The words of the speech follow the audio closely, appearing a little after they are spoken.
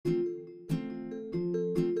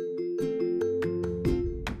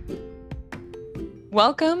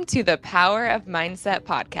Welcome to the Power of Mindset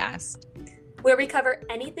podcast, where we cover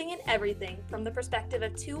anything and everything from the perspective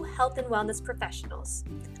of two health and wellness professionals.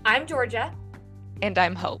 I'm Georgia. And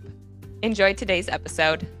I'm Hope. Enjoy today's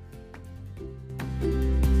episode.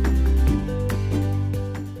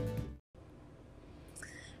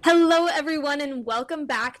 Hello, everyone, and welcome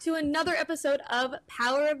back to another episode of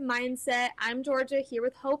Power of Mindset. I'm Georgia, here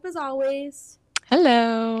with Hope as always.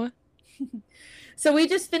 Hello. So we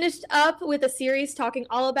just finished up with a series talking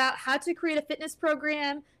all about how to create a fitness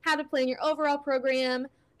program, how to plan your overall program,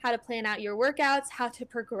 how to plan out your workouts, how to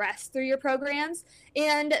progress through your programs.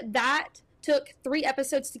 And that took 3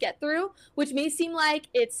 episodes to get through, which may seem like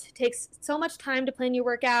it takes so much time to plan your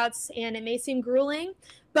workouts and it may seem grueling.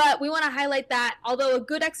 But we want to highlight that although a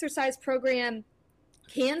good exercise program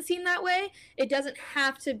can seem that way, it doesn't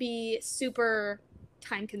have to be super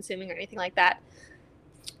time consuming or anything like that.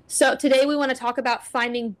 So today we want to talk about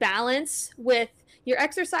finding balance with your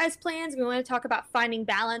exercise plans. We want to talk about finding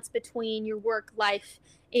balance between your work life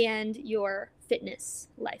and your fitness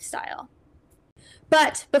lifestyle.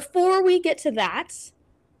 But before we get to that,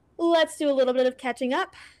 let's do a little bit of catching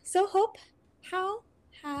up. So Hope, how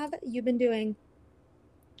have you been doing?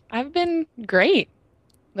 I've been great.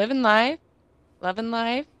 Living life, loving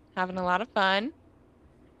life, having a lot of fun.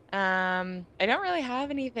 I don't really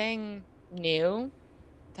have anything new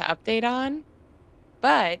to update on,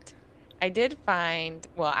 but I did find,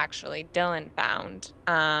 actually Dylan found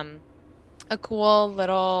a cool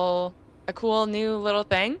new little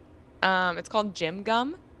thing. It's called Gym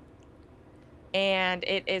Gum, and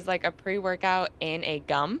it is like a pre-workout in a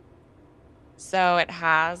gum. So it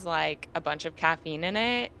has like a bunch of caffeine in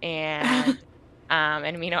it and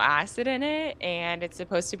an amino acid in it, and it's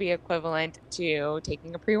supposed to be equivalent to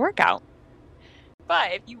taking a pre-workout.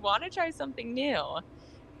 But if you want to try something new,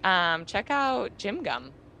 check out Gym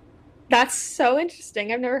Gum. That's so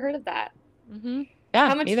interesting. I've never heard of that. Mm-hmm.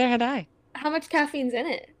 Yeah, neither had I. How much caffeine's in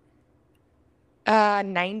it?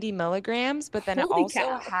 90 milligrams, but then Holy it also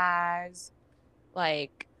cow. has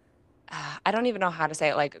like, I don't even know how to say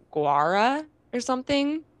it, like guara or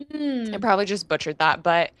something. I probably just butchered that,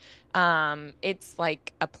 but it's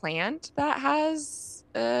like a plant that has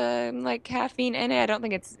like caffeine in it. I don't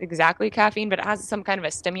think it's exactly caffeine, but it has some kind of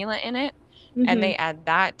a stimulant in it. Mm-hmm. And they add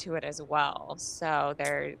that to it as well. So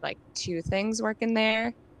there are like 2 things working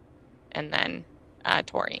there, and then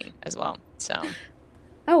taurine as well. So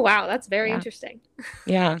oh wow, that's very interesting.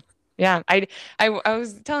 Yeah. I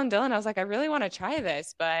was telling Dylan, I was like, I really want to try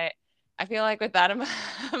this, but I feel like with that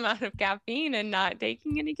amount of caffeine and not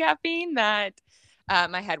taking any caffeine, that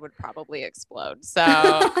my head would probably explode. So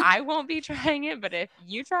I won't be trying it, but if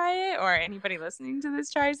you try it or anybody listening to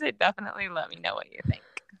this tries it, definitely let me know what you think.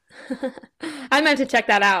 I meant to check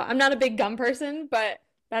that out. I'm not a big gum person, but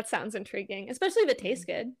that sounds intriguing, especially if it tastes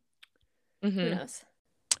good. Mm-hmm. Who knows?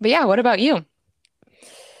 But yeah, what about you?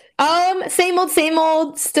 Same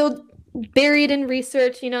old, still buried in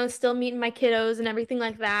research, still meeting my kiddos and everything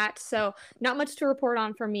like that. So not much to report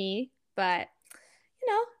on for me, but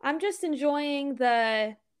I'm just enjoying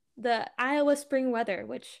the Iowa spring weather,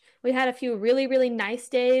 which we had a few really, really nice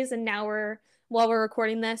days. And now while we're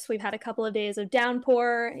recording this, we've had a couple of days of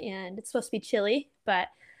downpour and it's supposed to be chilly, but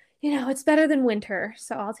it's better than winter,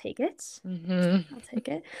 so I'll take it. Mm-hmm. I'll take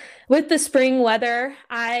it. With the spring weather,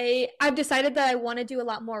 I've decided that I want to do a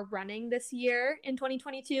lot more running this year in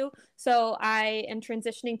 2022. So I am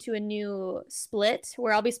transitioning to a new split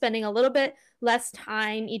where I'll be spending a little bit less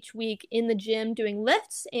time each week in the gym doing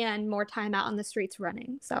lifts and more time out on the streets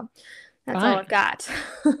running. So that's all I've got.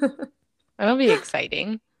 That'll be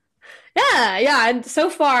exciting. Yeah. And so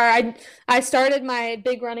far, I started my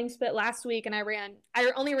big running split last week, and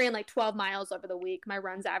I only ran like 12 miles over the week. My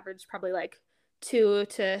runs averaged probably like 2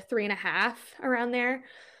 to 3.5 around there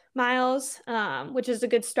miles, which is a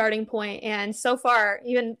good starting point. And so far,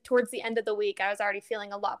 even towards the end of the week, I was already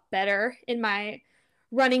feeling a lot better in my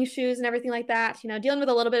running shoes and everything like that. Dealing with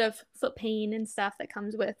a little bit of foot pain and stuff that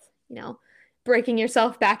comes with breaking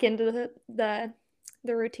yourself back into the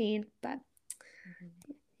routine, but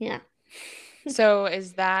yeah. So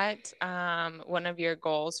is that one of your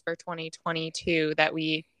goals for 2022 that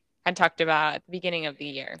we had talked about at the beginning of the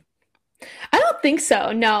year? I don't think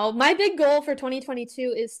so. No, my big goal for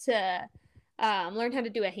 2022 is to learn how to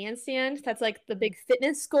do a handstand. That's like the big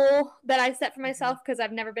fitness goal that I set for myself because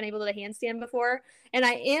I've never been able to handstand before. And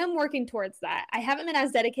I am working towards that. I haven't been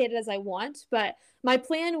as dedicated as I want, but my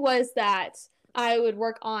plan was that I would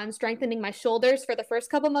work on strengthening my shoulders for the first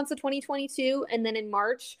couple months of 2022. And then in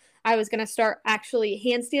March, I was going to start actually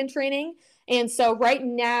handstand training. And so right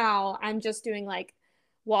now I'm just doing like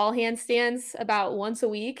wall handstands about once a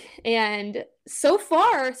week, and so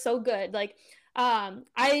far so good. Like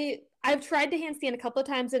I've tried to handstand a couple of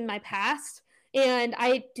times in my past, and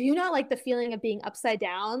I do not like the feeling of being upside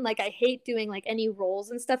down. Like I hate doing like any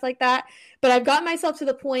rolls and stuff like that. But I've gotten myself to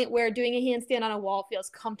the point where doing a handstand on a wall feels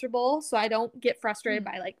comfortable, so I don't get frustrated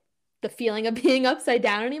by like the feeling of being upside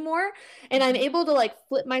down anymore. And I'm able to like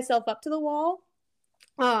flip myself up to the wall.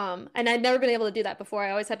 And I'd never been able to do that before.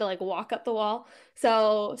 I always had to like walk up the wall.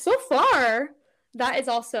 So far, that is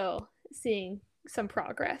also seeing some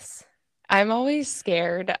progress. I'm always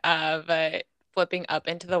scared of flipping up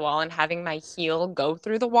into the wall and having my heel go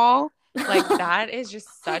through the wall. Like that is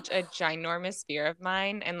just such a ginormous fear of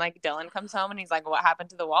mine. And like Dylan comes home and he's like, "What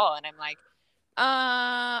happened to the wall?" And I'm like,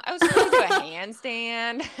 I was trying to do a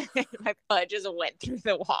handstand. My foot just went through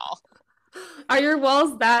the wall." Are your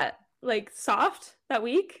walls that like soft, that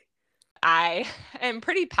weak? I am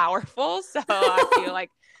pretty powerful, so I feel like,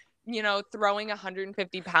 throwing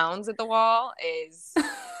 150 pounds at the wall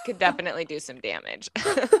could definitely do some damage.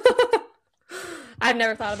 I've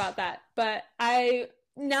never thought about that, but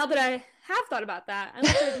now that I have thought about that, I'm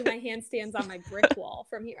going to do my handstands on my brick wall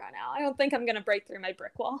from here on out. I don't think I'm going to break through my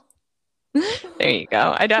brick wall. There you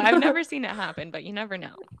go. I've never seen it happen, but you never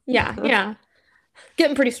know. Yeah.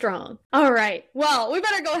 Getting pretty strong. All right. Well, we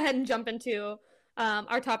better go ahead and jump into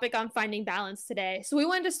our topic on finding balance today. So we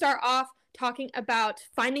wanted to start off talking about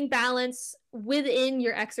finding balance within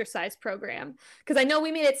your exercise program, because I know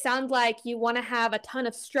we made it sound like you want to have a ton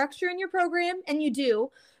of structure in your program, and you do,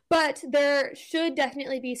 but there should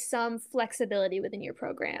definitely be some flexibility within your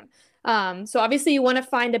program. So obviously you want to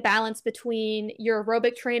find a balance between your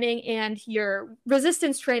aerobic training and your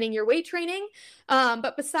resistance training, your weight training.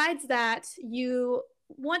 But besides that, you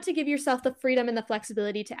want to give yourself the freedom and the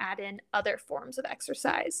flexibility to add in other forms of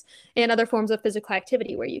exercise and other forms of physical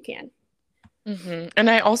activity where you can. Mm-hmm. And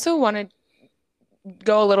I also want to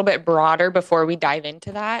go a little bit broader before we dive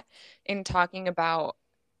into that, in talking about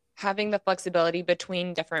having the flexibility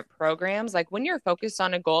between different programs. Like when you're focused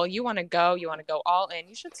on a goal, you want to go all in.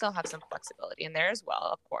 You should still have some flexibility in there as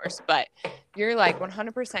well, of course, but you're like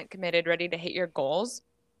 100% committed, ready to hit your goals.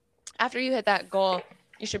 After you hit that goal,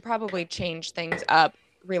 you should probably change things up,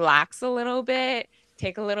 relax a little bit,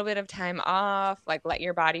 take a little bit of time off, like let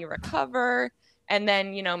your body recover, and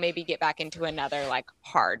then, maybe get back into another like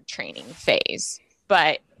hard training phase.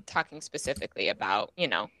 But talking specifically about,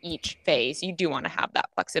 each phase, you do want to have that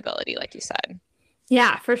flexibility, like you said.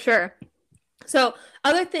 Yeah, for sure. So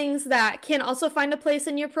other things that can also find a place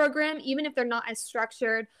in your program, even if they're not as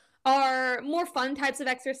structured, are more fun types of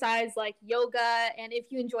exercise like yoga. And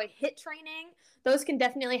if you enjoy HIIT training, those can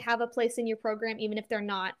definitely have a place in your program, even if they're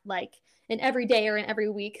not like an everyday or an every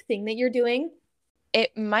week thing that you're doing.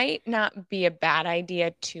 It might not be a bad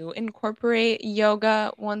idea to incorporate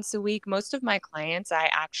yoga once a week. Most of my clients, I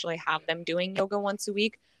actually have them doing yoga once a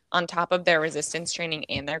week on top of their resistance training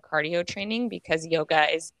and their cardio training, because yoga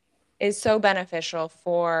is so beneficial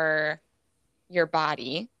for your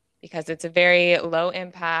body, because it's a very low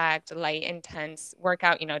impact, light, intense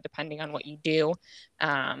workout, depending on what you do.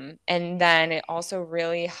 And then it also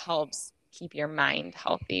really helps keep your mind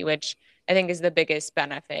healthy, which I think is the biggest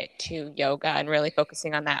benefit to yoga, and really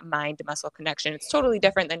focusing on that mind to muscle connection. It's totally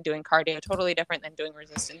different than doing cardio, totally different than doing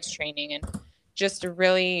resistance training, and just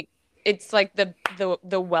really, it's like the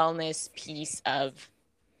wellness piece of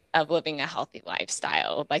living a healthy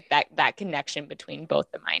lifestyle, like that connection between both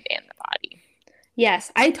the mind and the body.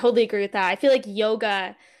 Yes, I totally agree with that. I feel like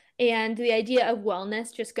yoga and the idea of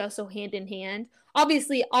wellness just go so hand in hand.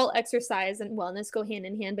 Obviously, all exercise and wellness go hand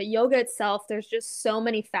in hand, but yoga itself, there's just so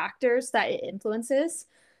many factors that it influences.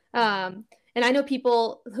 And I know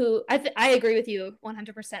people who, I agree with you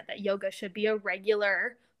 100% that yoga should be a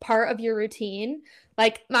regular part of your routine.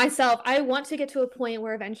 Like myself, I want to get to a point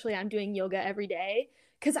where eventually I'm doing yoga every day,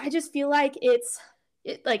 because I just feel like it's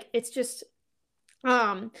just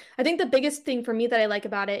I think the biggest thing for me that I like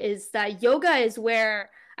about it is that yoga is where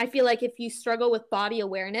I feel like if you struggle with body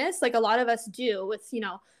awareness, like a lot of us do with,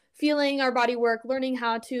 feeling our body work, learning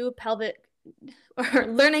how to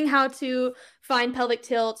learning how to find pelvic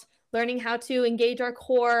tilt, learning how to engage our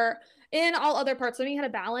core and all other parts, learning how to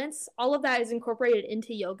balance, all of that is incorporated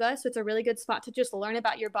into yoga. So it's a really good spot to just learn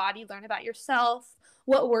about your body, learn about yourself,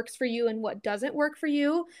 what works for you and what doesn't work for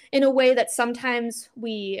you, in a way that sometimes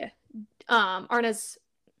we aren't as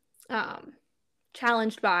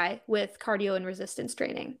challenged by with cardio and resistance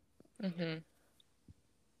training,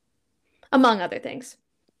 among other things.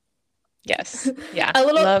 Yes. Yeah.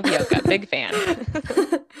 Love yoga. Big fan.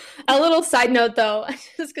 A little side note though,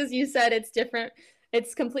 just because you said it's different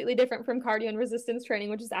It's completely different from cardio and resistance training,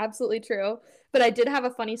 which is absolutely true. But I did have a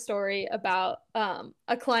funny story about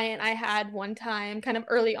a client I had one time kind of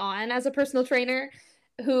early on as a personal trainer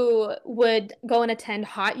who would go and attend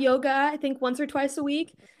hot yoga, I think once or twice a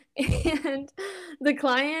week. And the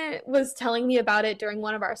client was telling me about it during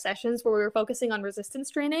one of our sessions where we were focusing on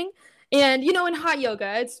resistance training. And, you know, in hot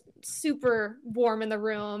yoga, it's super warm in the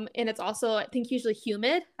room. And it's also, I think, usually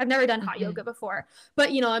humid. I've never done hot yoga before,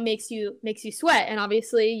 but, you know, it makes you sweat. And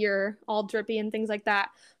obviously you're all drippy and things like that.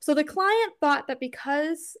 So the client thought that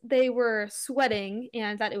because they were sweating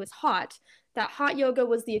and that it was hot, that hot yoga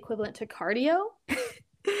was the equivalent to cardio.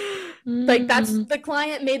 Like that's the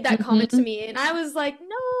client made that comment to me, and I was like,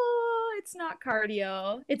 no, it's not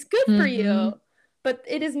cardio. It's good for you, but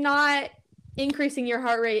it is not increasing your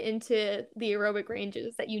heart rate into the aerobic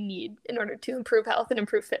ranges that you need in order to improve health and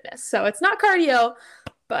improve fitness. So it's not cardio,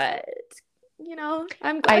 but you know,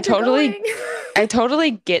 I'm glad you're going. I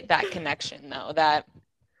totally get that connection though, that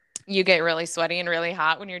you get really sweaty and really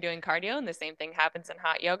hot when you're doing cardio, and the same thing happens in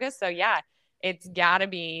hot yoga. So yeah, it's gotta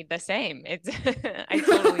be the same. It's I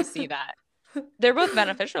totally see that. They're both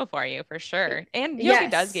beneficial for you for sure. And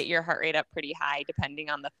yoga does get your heart rate up pretty high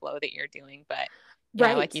depending on the flow that you're doing. But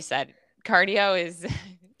yeah, like you said, cardio is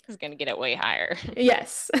going to get it way higher.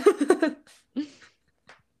 Yes.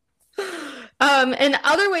 And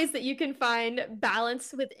other ways that you can find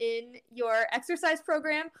balance within your exercise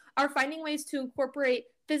program are finding ways to incorporate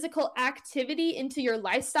physical activity into your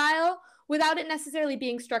lifestyle without it necessarily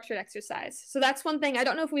being structured exercise. So that's one thing. I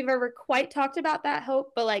don't know if we've ever quite talked about that,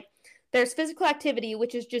 Hope, but like there's physical activity,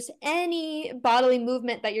 which is just any bodily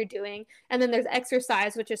movement that you're doing. And then there's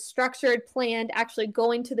exercise, which is structured, planned, actually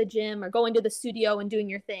going to the gym or going to the studio and doing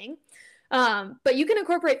your thing. But you can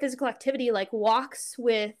incorporate physical activity like walks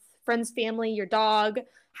with friends, family, your dog,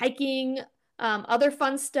 hiking, other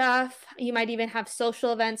fun stuff. You might even have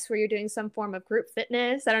social events where you're doing some form of group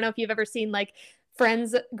fitness. I don't know if you've ever seen like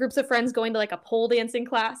groups of friends going to like a pole dancing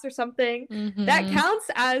class or something. That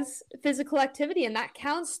counts as physical activity, and that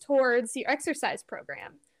counts towards your exercise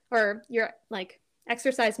program or your like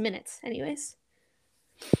exercise minutes anyways.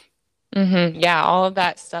 Yeah, all of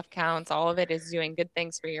that stuff counts. All of it is doing good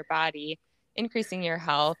things for your body, increasing your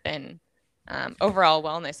health and overall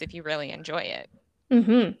wellness if you really enjoy it.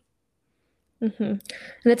 And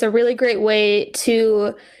it's a really great way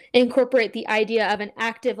to incorporate the idea of an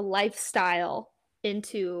active lifestyle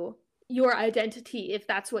into your identity if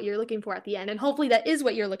that's what you're looking for at the end. And hopefully that is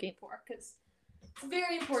what you're looking for, because it's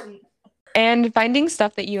very important. And finding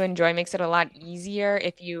stuff that you enjoy makes it a lot easier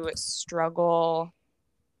if you struggle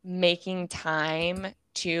making time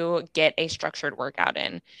to get a structured workout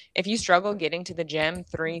in. If you struggle getting to the gym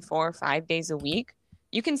 3, 4, 5 days a week,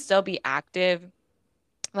 you can still be active.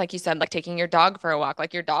 Like you said, like taking your dog for a walk,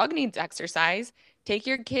 like your dog needs exercise. Take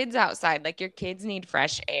your kids outside, like your kids need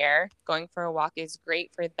fresh air. Going for a walk is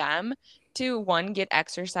great for them to, one, get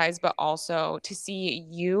exercise, but also to see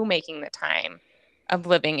you making the time of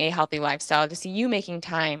living a healthy lifestyle, to see you making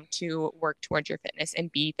time to work towards your fitness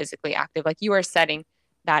and be physically active. Like you are setting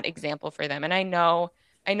that example for them. And I know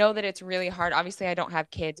that it's really hard. Obviously, I don't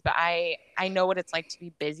have kids, but I know what it's like to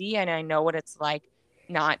be busy, and I know what it's like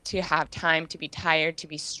not to have time, to be tired, to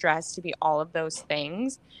be stressed, to be all of those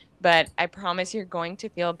things. But I promise you're going to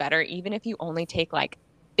feel better, even if you only take like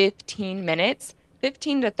 15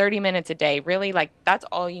 to 30 minutes a day. Really, like that's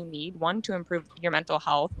all you need. One, to improve your mental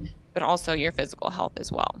health, but also your physical health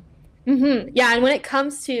as well. Yeah. And when it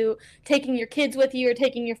comes to taking your kids with you or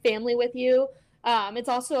taking your family with you, it's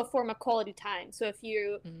also a form of quality time. So if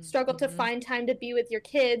you struggle to find time to be with your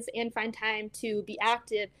kids and find time to be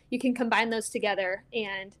active, you can combine those together.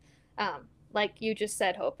 And like you just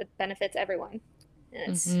said, Hope, it benefits everyone.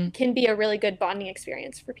 And it can be a really good bonding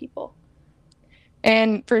experience for people.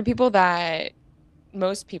 And for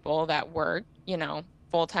most people that work, you know,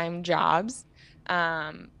 full-time jobs,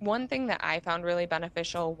 one thing that I found really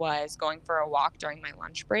beneficial was going for a walk during my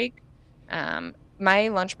lunch break. My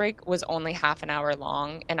lunch break was only half an hour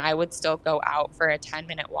long, and I would still go out for a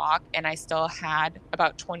 10-minute walk, and I still had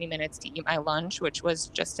about 20 minutes to eat my lunch, which was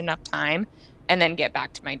just enough time, and then get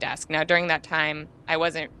back to my desk. Now, during that time, I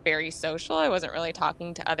wasn't very social. I wasn't really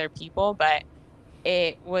talking to other people, but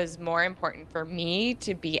it was more important for me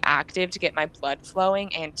to be active, to get my blood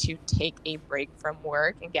flowing, and to take a break from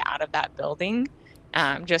work and get out of that building,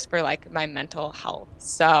 just for like my mental health.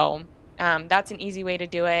 So that's an easy way to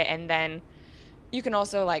do it. And then you can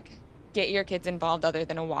also like get your kids involved other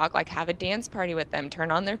than a walk, like have a dance party with them,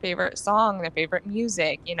 turn on their favorite song, their favorite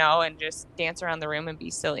music, you know, and just dance around the room and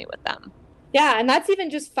be silly with them. Yeah. And that's even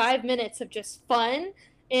just 5 minutes of just fun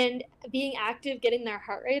and being active, getting their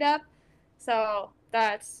heart rate up. So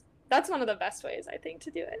That's one of the best ways, I think,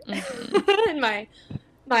 to do it, Mm-hmm. in my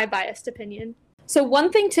biased opinion. So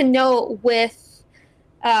one thing to note with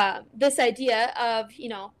this idea of,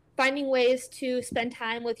 finding ways to spend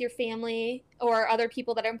time with your family or other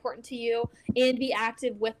people that are important to you and be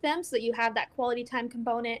active with them so that you have that quality time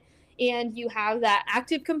component and you have that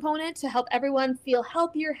active component to help everyone feel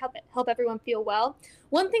healthier, help everyone feel well.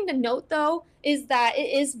 One thing to note, though, is that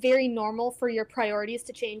it is very normal for your priorities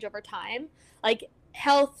to change over time. Like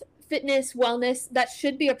health, fitness, wellness, that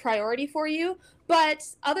should be a priority for you, but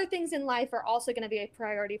other things in life are also going to be a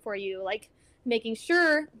priority for you, like making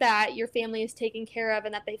sure that your family is taken care of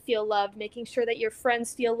and that they feel loved, making sure that your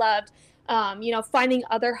friends feel loved, finding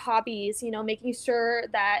other hobbies, making sure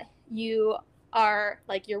that you are,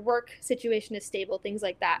 like, your work situation is stable, things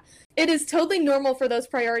like that. It is totally normal for those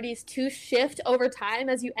priorities to shift over time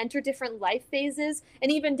as you enter different life phases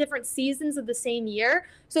and even different seasons of the same year.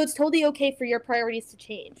 So it's totally okay for your priorities to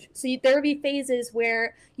change. So there will be phases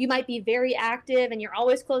where you might be very active and you're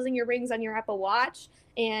always closing your rings on your Apple Watch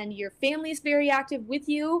and your family's very active with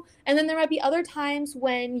you. And then there might be other times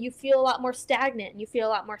when you feel a lot more stagnant and you feel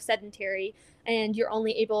a lot more sedentary and you're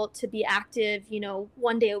only able to be active,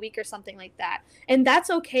 one day a week or something like that. And that's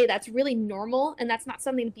okay. That's really normal. And that's not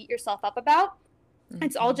something to beat yourself up about. Mm-hmm.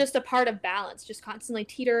 It's all just a part of balance, just constantly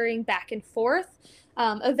teetering back and forth.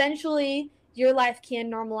 Eventually, your life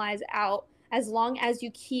can normalize out as long as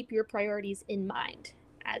you keep your priorities in mind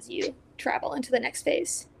as you travel into the next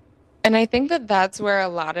phase. And I think that that's where a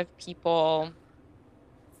lot of people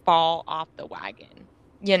fall off the wagon.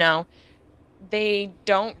 They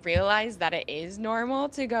don't realize that it is normal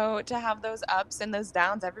to have those ups and those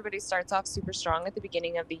downs. Everybody starts off super strong at the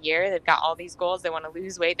beginning of the year. They've got all these goals. They want to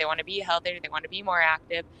lose weight. They want to be healthier. They want to be more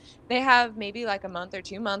active. They have maybe like a month or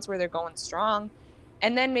 2 months where they're going strong.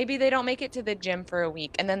 And then maybe they don't make it to the gym for a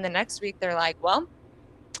week. And then the next week they're like, well,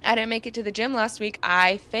 I didn't make it to the gym last week.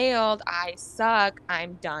 I failed. I suck.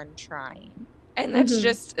 I'm done trying. And that's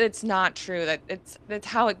just, it's not true. That's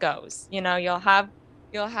how it goes. You'll have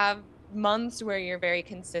months where you're very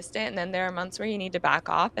consistent, and then there are months where you need to back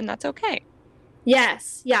off, and that's okay.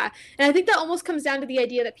 Yes. Yeah. And I think that almost comes down to the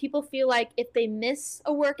idea that people feel like if they miss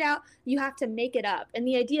a workout, you have to make it up. And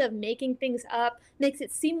the idea of making things up makes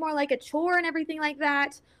it seem more like a chore and everything like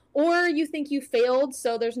that. Or you think you failed,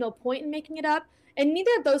 so there's no point in making it up. And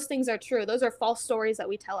neither of those things are true. Those are false stories that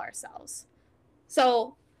we tell ourselves.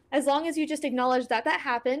 So as long as you just acknowledge that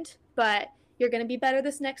happened, but you're going to be better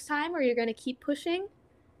this next time, or you're going to keep pushing,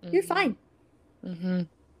 you're fine. Mm-hmm.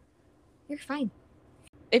 You're fine.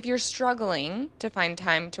 If you're struggling to find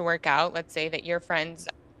time to work out, let's say that you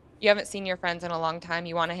haven't seen your friends in a long time,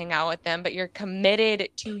 you want to hang out with them, but you're committed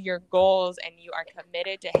to your goals and you are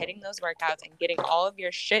committed to hitting those workouts and getting all of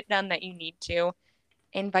your shit done that you need to,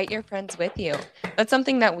 invite your friends with you. That's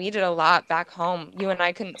something that we did a lot back home. You and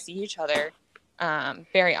I couldn't see each other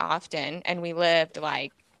very often, and we lived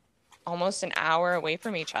like almost an hour away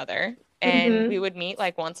from each other. And we would meet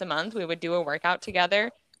like once a month. We would do a workout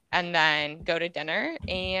together and then go to dinner,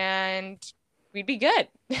 and we'd be good.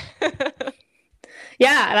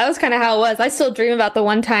 Yeah, that was kind of how it was. I still dream about the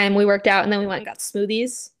one time we worked out and then we went and got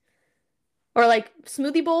smoothies. Or like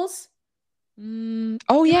smoothie bowls.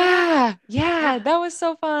 Oh, yeah. Yeah, that was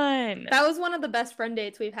so fun. That was one of the best friend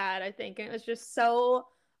dates we've had, I think. And it was just so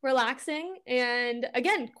relaxing. And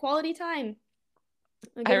again, quality time.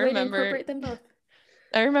 A good way to incorporate them both.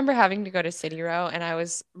 I remember having to go to City Row, and I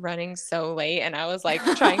was running so late, and I was like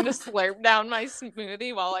trying to slurp down my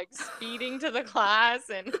smoothie while like speeding to the class,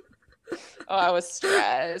 and I was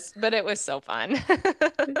stressed, but it was so fun.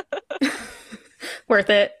 Worth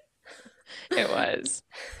it. It was.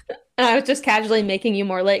 And I was just casually making you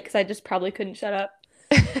more late because I just probably couldn't shut up.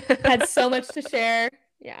 Had so much to share.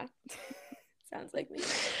 Yeah. Sounds like me.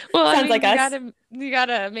 Well, sounds like us. You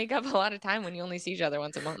gotta make up a lot of time when you only see each other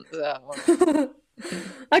once a month. So.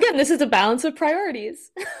 Again, this is a balance of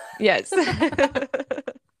priorities. Yes.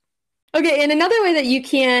 Okay, and another way that you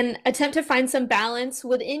can attempt to find some balance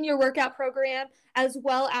within your workout program, as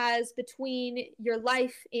well as between your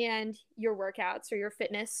life and your workouts or your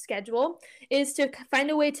fitness schedule, is to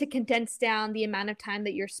find a way to condense down the amount of time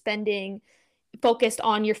that you're spending focused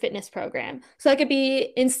on your fitness program. So that could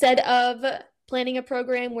be, instead of planning a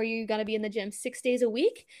program where you're going to be in the gym 6 days a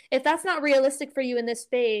week, if that's not realistic for you in this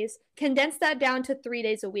phase, condense that down to 3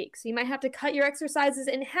 days a week. So you might have to cut your exercises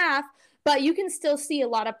in half, but you can still see a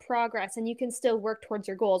lot of progress and you can still work towards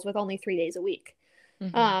your goals with only 3 days a week.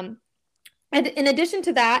 And in addition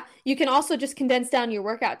to that, you can also just condense down your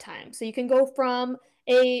workout time. So you can go from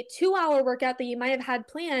a 2-hour workout that you might have had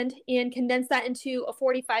planned and condense that into a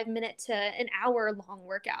 45-minute to an hour long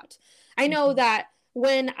workout. I know that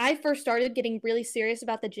when I first started getting really serious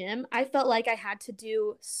about the gym, I felt like I had to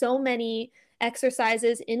do so many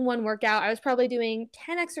exercises in one workout. I was probably doing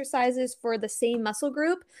 10 exercises for the same muscle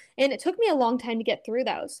group, and it took me a long time to get through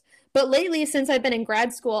those. But lately, since I've been in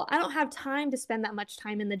grad school, I don't have time to spend that much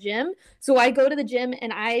time in the gym. So I go to the gym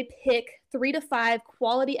and I pick 3 to 5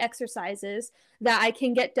 quality exercises that I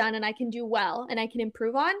can get done and I can do well and I can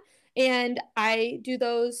improve on. And I do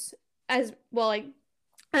those as well, like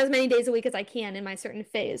as many days a week as I can in my certain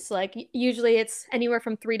phase. Like usually it's anywhere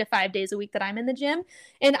from 3 to 5 days a week that I'm in the gym.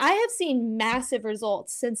 And I have seen massive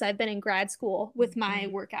results since I've been in grad school with my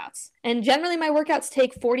workouts. And generally my workouts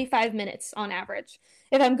take 45 minutes on average.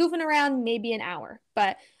 If I'm goofing around, maybe an hour,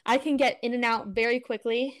 but I can get in and out very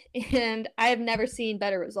quickly. And I have never seen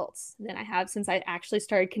better results than I have since I actually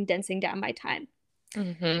started condensing down my time.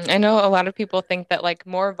 I know a lot of people think that like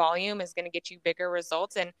more volume is going to get you bigger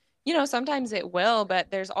results. And, sometimes it will,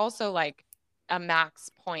 but there's also like a max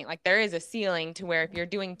point. Like there is a ceiling to where if you're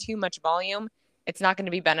doing too much volume, it's not going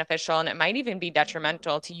to be beneficial. And it might even be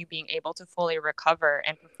detrimental to you being able to fully recover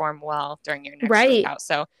and perform well during your next Right. workout.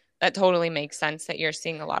 So that totally makes sense that you're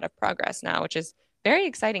seeing a lot of progress now, which is very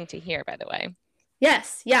exciting to hear, by the way.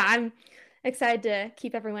 Yes. Yeah. I'm excited to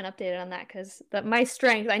keep everyone updated on that because my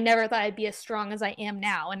strength, I never thought I'd be as strong as I am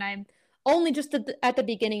now. And I'm only just at the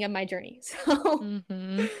beginning of my journey. So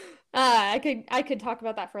Hmm. I could talk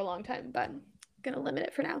about that for a long time, but I'm going to limit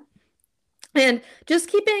it for now. And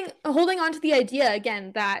just holding on to the idea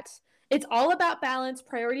again that it's all about balance.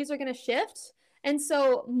 Priorities are going to shift. And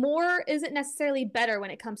so more isn't necessarily better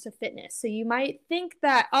when it comes to fitness. So you might think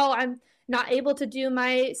that, oh, I'm not able to do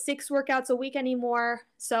my 6 workouts a week anymore.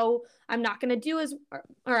 So I'm not going to do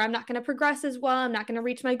or I'm not going to progress as well. I'm not going to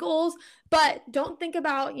reach my goals. But don't think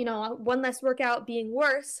about, one less workout being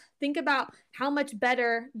worse. Think about how much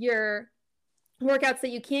better your workouts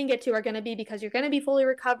that you can get to are going to be because you're going to be fully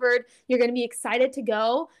recovered, you're going to be excited to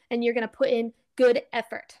go, and you're going to put in good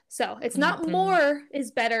effort. So it's not more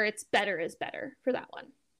is better, it's better is better for that one.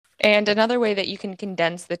 And another way that you can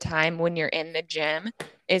condense the time when you're in the gym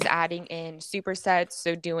is adding in supersets.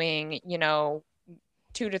 So doing,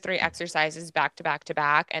 2 to 3 exercises back to back to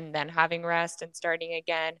back, and then having rest and starting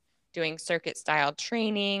again, doing circuit style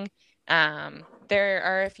training. There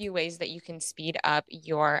are a few ways that you can speed up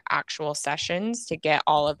your actual sessions to get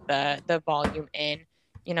all of the volume in.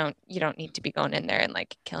 You don't need to be going in there and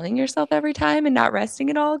like killing yourself every time and not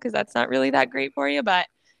resting at all because that's not really that great for you. But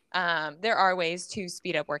there are ways to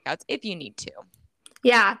speed up workouts if you need to.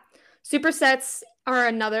 Yeah. Supersets are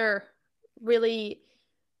another really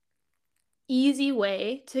easy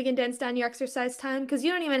way to condense down your exercise time because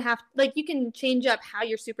you don't even have like you can change up how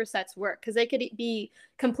your supersets work because they could be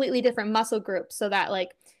completely different muscle groups so that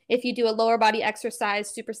like if you do a lower body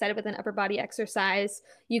exercise superset with an upper body exercise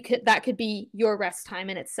that could be your rest time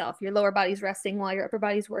in itself. Your lower body's resting while your upper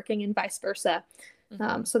body's working and vice versa.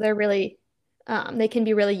 So they're really they can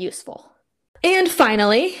be really useful. And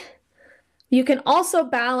finally, you can also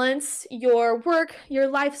balance your work, your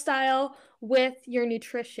lifestyle with your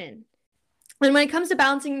nutrition. And when it comes to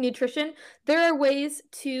balancing nutrition, there are ways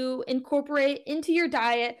to incorporate into your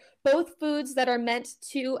diet both foods that are meant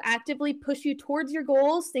to actively push you towards your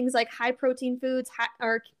goals, things like high protein foods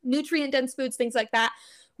or nutrient dense foods, things like that,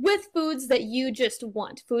 with foods that you just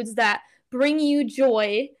want, foods that bring you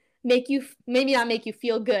joy, make you maybe not make you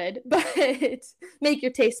feel good, but make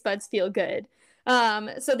your taste buds feel good.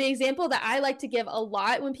 So the example that I like to give a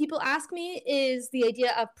lot when people ask me is the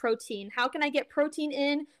idea of protein. How can I get protein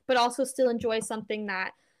in, but also still enjoy something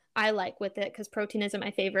that I like with it? Because protein isn't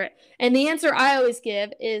my favorite. And the answer I always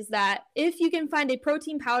give is that if you can find a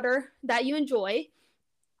protein powder that you enjoy,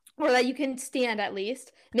 or that you can stand at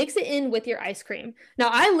least, mix it in with your ice cream. Now,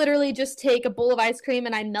 I literally just take a bowl of ice cream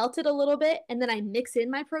and I melt it a little bit and then I mix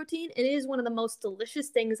in my protein. It is one of the most delicious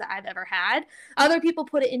things that I've ever had. Other people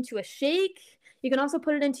put it into a shake. You can also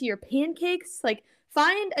put it into your pancakes. Like,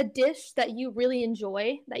 find a dish that you really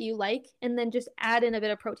enjoy, that you like, and then just add in a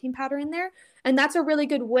bit of protein powder in there. And that's a really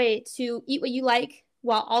good way to eat what you like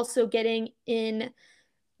while also getting in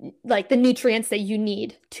like the nutrients that you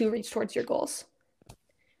need to reach towards your goals.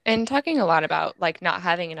 And talking a lot about like not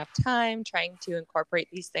having enough time, trying to incorporate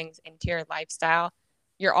these things into your lifestyle,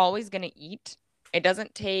 you're always going to eat. It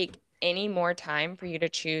doesn't take any more time for you to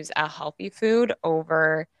choose a healthy food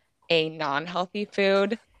over a non-healthy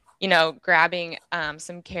food. Grabbing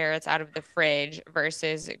some carrots out of the fridge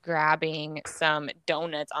versus grabbing some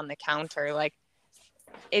donuts on the counter. Like,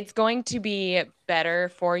 it's going to be better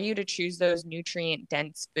for you to choose those nutrient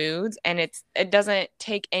dense foods, and it doesn't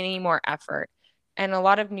take any more effort. And a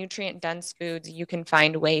lot of nutrient dense foods, you can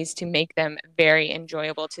find ways to make them very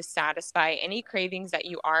enjoyable to satisfy any cravings that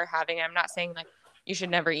you are having. I'm not saying like you should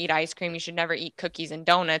never eat ice cream, you should never eat cookies and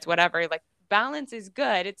donuts, whatever. Like balance is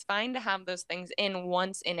good. It's fine to have those things in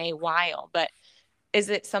once in a while, but is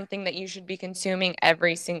it something that you should be consuming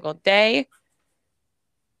every single day?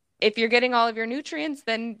 If you're getting all of your nutrients,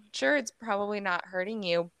 then sure, it's probably not hurting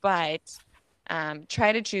you, but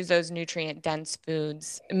try to choose those nutrient dense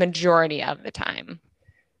foods majority of the time.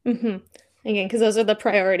 Mm-hmm. Again, because those are the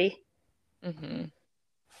priority. Mm-hmm.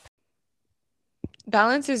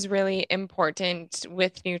 Balance is really important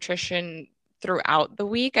with nutrition throughout the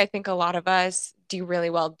week. I think a lot of us do really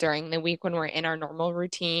well during the week when we're in our normal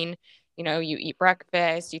routine. You know, you eat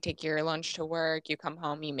breakfast, you take your lunch to work, you come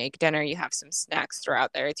home, you make dinner, you have some snacks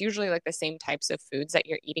throughout there. It's usually like the same types of foods that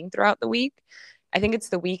you're eating throughout the week. I think it's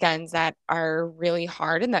the weekends that are really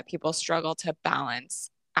hard and that people struggle to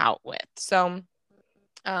balance out with. So,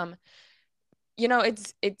 um,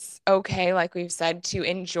 it's okay, like we've said, to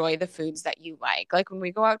enjoy the foods that you like. Like when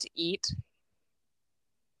we go out to eat,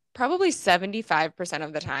 probably 75%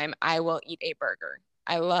 of the time, I will eat a burger.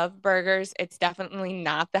 I love burgers. It's definitely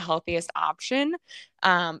not the healthiest option,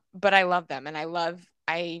 but I love them, and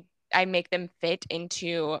I make them fit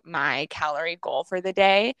into my calorie goal for the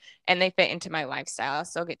day, and they fit into my lifestyle. I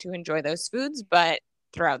still get to enjoy those foods, but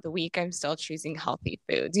throughout the week, I'm still choosing healthy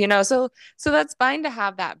foods. So that's fine to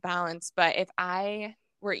have that balance. But if I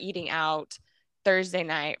were eating out Thursday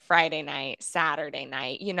night, Friday night, Saturday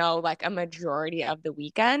night, like a majority of the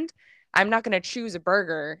weekend, I'm not going to choose a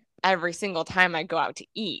burger every single time I go out to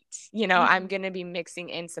eat. I'm going to be mixing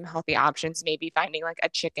in some healthy options, maybe finding like a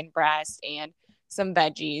chicken breast and some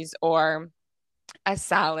veggies or a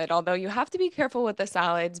salad. Although you have to be careful with the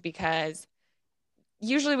salads because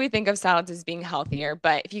usually we think of salads as being healthier,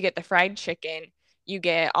 but if you get the fried chicken, you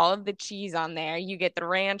get all of the cheese on there, you get the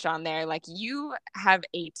ranch on there, like you have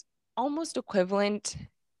ate almost equivalent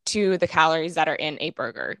to the calories that are in a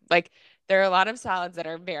burger. Like there are a lot of salads that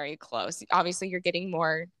are very close. Obviously, you're getting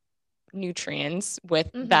more nutrients with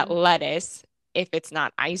that Mm-hmm. lettuce if it's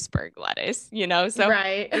not iceberg lettuce. So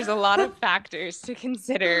Right. there's a lot of factors to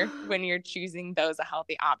consider when you're choosing those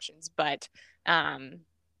healthy options. But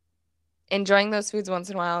enjoying those foods once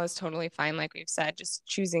in a while is totally fine. Like we've said, just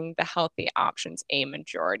choosing the healthy options a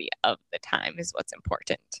majority of the time is what's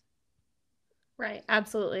important. Right,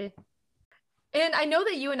 absolutely. And I know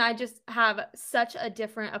that you and I just have such a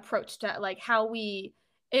different approach to like how we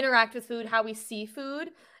interact with food, how we see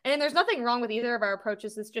food. And there's nothing wrong with either of our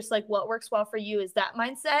approaches. It's just like what works well for you is that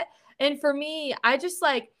mindset. And for me, I just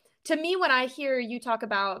like to me when I hear you talk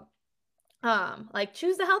about like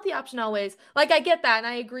choose the healthy option always, like I get that and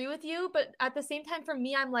I agree with you, but at the same time for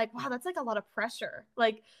me I'm like wow, that's like a lot of pressure.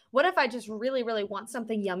 Like what if I just really really want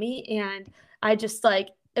something yummy and I just like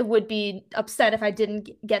it would be upset if I didn't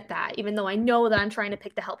get that even though I know that I'm trying to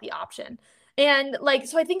pick the healthy option. And like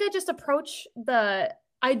so I think I just approach the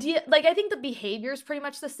idea, like I think the behavior is pretty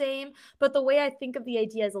much the same, but the way I think of the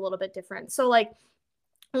idea is a little bit different. So like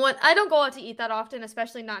what I don't go out to eat that often,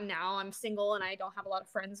 especially not now. I'm single and I don't have a lot of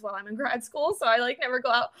friends while I'm in grad school, so I like never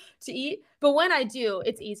go out to eat. But when I do,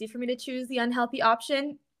 it's easy for me to choose the unhealthy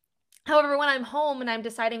option. However, when I'm home and I'm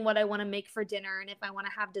deciding what I want to make for dinner and if I want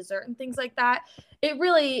to have dessert and things like that, it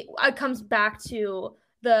really comes back to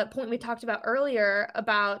the point we talked about earlier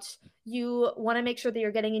about you want to make sure that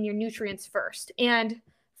you're getting in your nutrients first and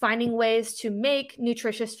finding ways to make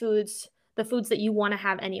nutritious foods, the foods that you want to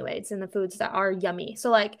have anyways, and the foods that are yummy. So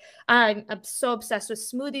like I'm so obsessed with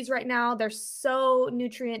smoothies right now. They're so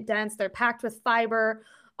nutrient dense. They're packed with fiber,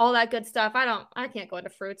 all that good stuff. I can't go into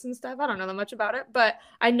fruits and stuff. I don't know that much about it, but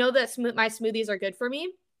I know that my smoothies are good for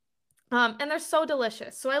me. And they're so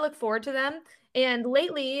delicious. So I look forward to them. And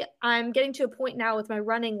lately, I'm getting to a point now with my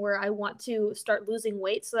running where I want to start losing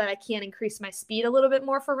weight so that I can increase my speed a little bit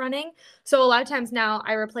more for running. So a lot of times now,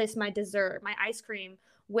 I replace my dessert, my ice cream,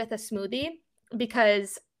 with a smoothie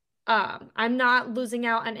because I'm not losing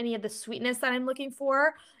out on any of the sweetness that I'm looking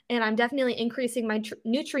for. And I'm definitely increasing my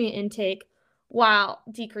nutrient intake while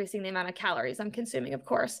decreasing the amount of calories I'm consuming, of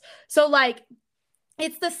course. So, like,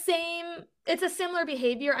 it's a similar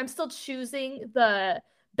behavior. I'm still choosing the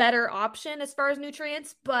better option as far as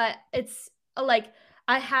nutrients, but it's like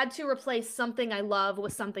I had to replace something I love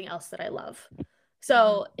with something else that I love. Mhm.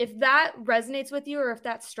 So if that resonates with you or if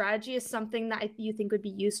that strategy is something that you think would be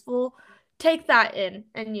useful, take that in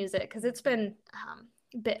and use it because it's been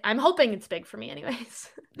I'm hoping it's big for me anyways.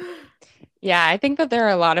 Yeah, I think that there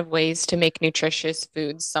are a lot of ways to make nutritious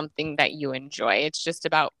foods something that you enjoy. It's just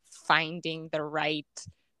about finding the right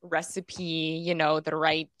recipe, the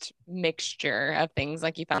right mixture of things.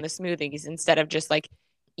 Like you found the smoothies instead of just like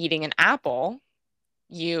eating an apple,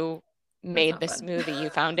 you made the smoothie. You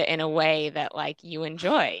found it in a way that like you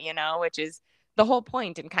enjoy, which is the whole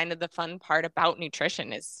point and kind of the fun part about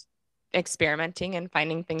nutrition is experimenting and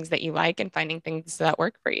finding things that you like and finding things that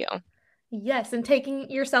work for you. Yes, and taking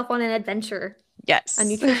yourself on an adventure. Yes. A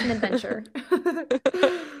nutrition adventure.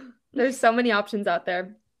 There's so many options out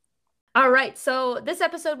there. All right, so this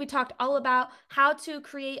episode we talked all about how to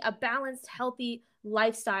create a balanced, healthy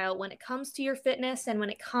lifestyle when it comes to your fitness and when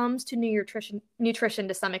it comes to nutrition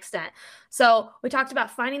to some extent. So we talked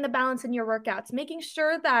about finding the balance in your workouts, making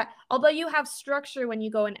sure that although you have structure when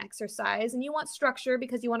you go and exercise and you want structure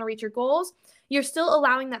because you want to reach your goals, you're still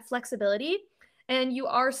allowing that flexibility and you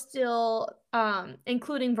are still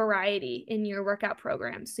including variety in your workout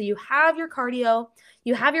program. So you have your cardio,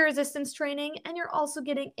 you have your resistance training, and you're also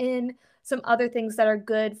getting in some other things that are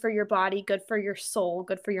good for your body, good for your soul,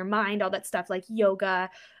 good for your mind, all that stuff like yoga,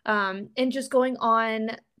 and just going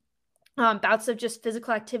on bouts of just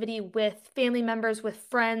physical activity with family members, with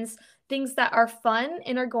friends, things that are fun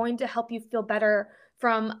and are going to help you feel better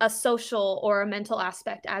from a social or a mental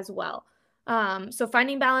aspect as well. So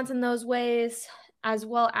finding balance in those ways, as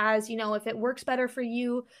well as, if it works better for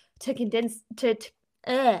you to condense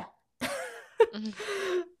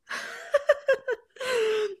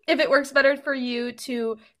if it works better for you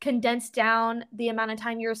to condense down the amount of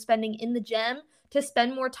time you're spending in the gym to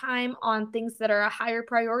spend more time on things that are a higher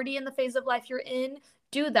priority in the phase of life you're in,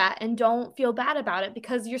 do that and don't feel bad about it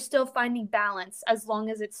because you're still finding balance as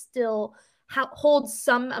long as it still holds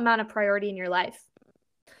some amount of priority in your life.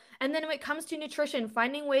 And then when it comes to nutrition,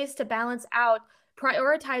 finding ways to balance out,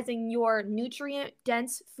 prioritizing your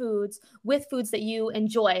nutrient-dense foods with foods that you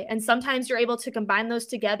enjoy. And sometimes you're able to combine those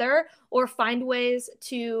together or find ways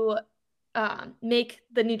to make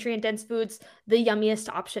the nutrient-dense foods the yummiest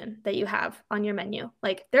option that you have on your menu.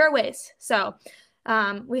 Like, there are ways. So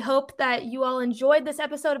we hope that you all enjoyed this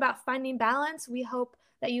episode about finding balance. We hope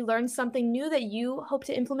that you learned something new that you hope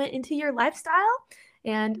to implement into your lifestyle.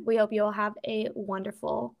 And we hope you all have a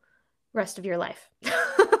wonderful rest of your life.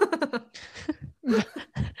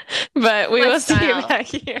 But we will see you back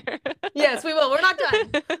here. Yes, we will. We're not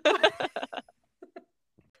done.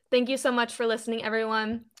 Thank you so much for listening,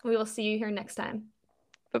 everyone. We will see you here next time.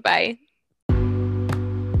 Bye-bye.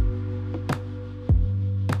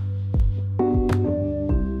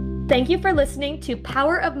 Thank you for listening to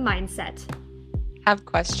Power of Mindset. Have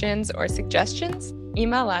questions or suggestions?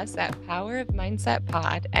 Email us at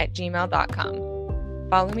powerofmindsetpod@gmail.com.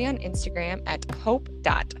 Follow me on Instagram at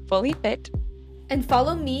hope.fullyfit. And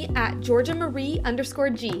follow me at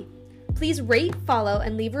GeorgiaMarie_G. Please rate, follow,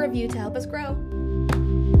 and leave a review to help us grow.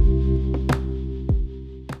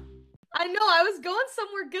 I know, I was going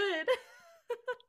somewhere good.